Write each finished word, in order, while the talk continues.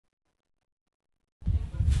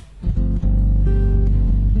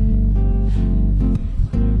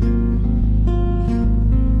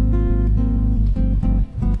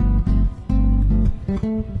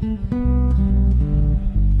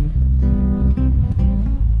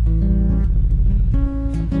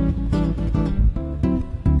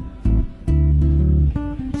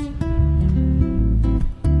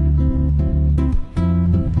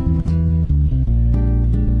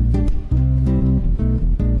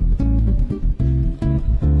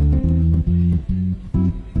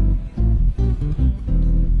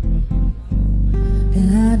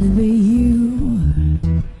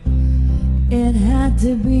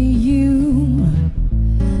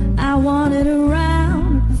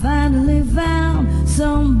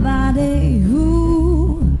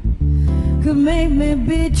me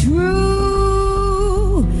be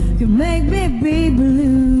true, could make me be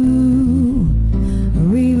blue,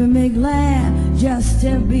 or even make laugh just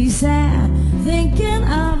to be sad, thinking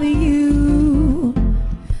of you.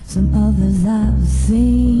 Some others I've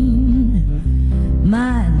seen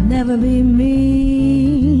might never be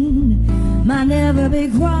mean, might never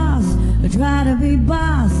be cross, or try to be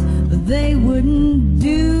boss, but they wouldn't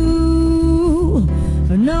do.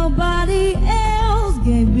 For nobody else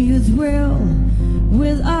gave me a thrill.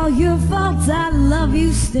 With all your faults, I love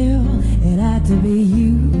you still. It had to be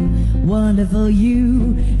you, wonderful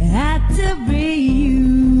you. It had to be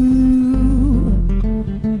you.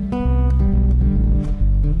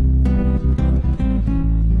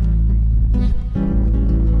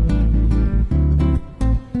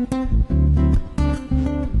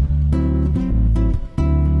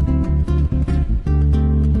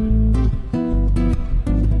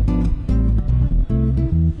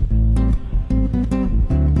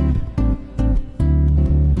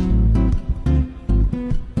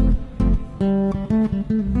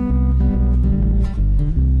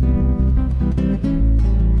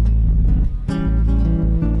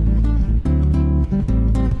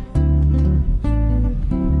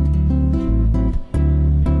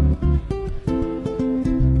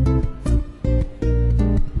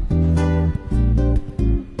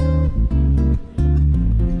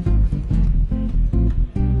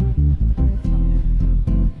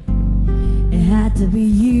 To be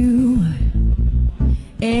you,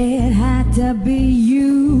 it had to be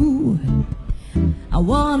you. I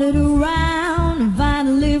wandered around and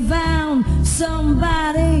finally found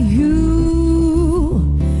somebody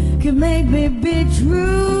who could make me be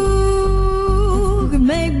true, could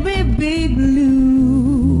make me be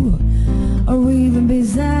blue, or even be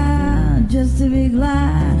sad just to be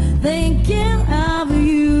glad, thinking of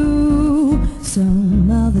you.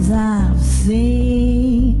 Some others I've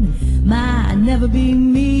seen might never be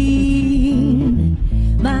mean,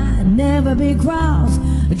 might never be cross,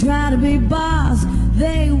 or try to be boss,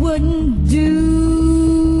 they wouldn't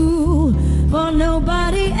do. For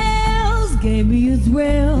nobody else gave me a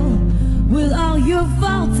thrill. With all your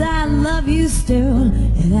faults, I love you still.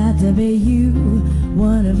 It had to be you,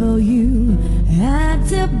 wonderful you. It had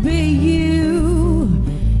to be you.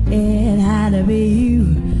 It had to be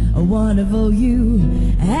you, a wonderful you.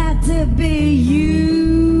 It had to be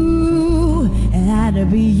you. It had to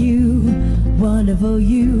be you, wonderful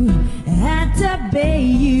you. It had to be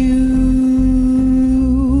you.